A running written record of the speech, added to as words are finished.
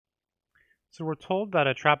So we're told that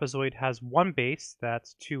a trapezoid has one base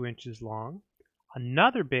that's 2 inches long,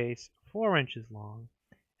 another base 4 inches long,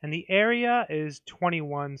 and the area is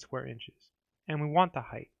 21 square inches. And we want the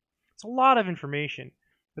height. It's a lot of information,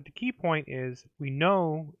 but the key point is we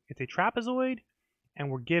know it's a trapezoid and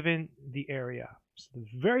we're given the area. So the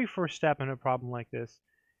very first step in a problem like this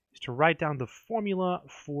is to write down the formula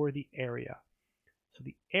for the area. So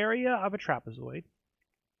the area of a trapezoid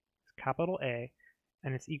is capital A,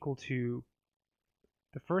 and it's equal to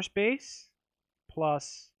the first base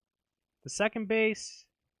plus the second base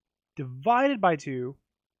divided by 2.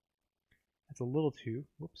 That's a little 2.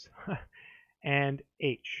 Whoops. And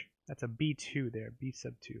h. That's a b2 there, b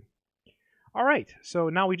sub 2. All right, so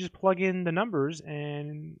now we just plug in the numbers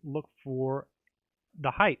and look for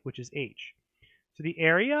the height, which is h. So the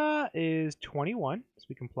area is 21, so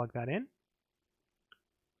we can plug that in.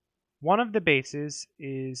 One of the bases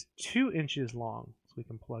is 2 inches long, so we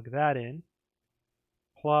can plug that in.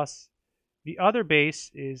 Plus the other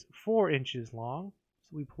base is 4 inches long,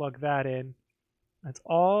 so we plug that in. That's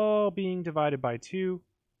all being divided by 2,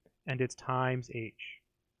 and it's times h.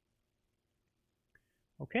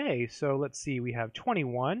 Okay, so let's see, we have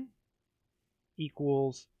 21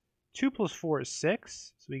 equals 2 plus 4 is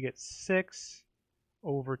 6, so we get 6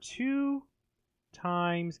 over 2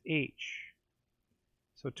 times h.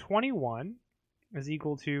 So 21 is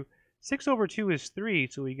equal to 6 over 2 is 3,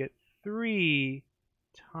 so we get 3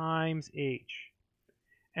 times h.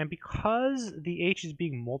 And because the h is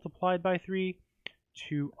being multiplied by 3,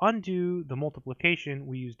 to undo the multiplication,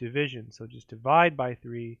 we use division. So just divide by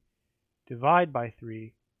 3, divide by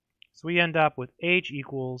 3. So we end up with h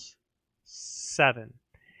equals 7.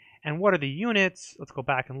 And what are the units? Let's go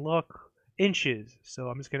back and look. Inches. So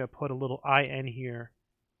I'm just going to put a little in here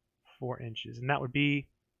for inches. And that would be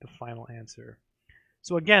the final answer.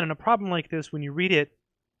 So again, in a problem like this, when you read it,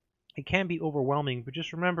 it can be overwhelming. But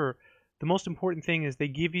just remember, the most important thing is they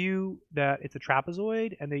give you that it's a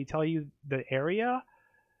trapezoid and they tell you the area.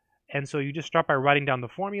 And so you just start by writing down the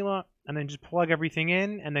formula and then just plug everything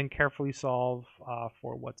in and then carefully solve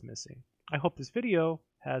for what's missing. I hope this video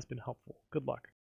has been helpful. Good luck.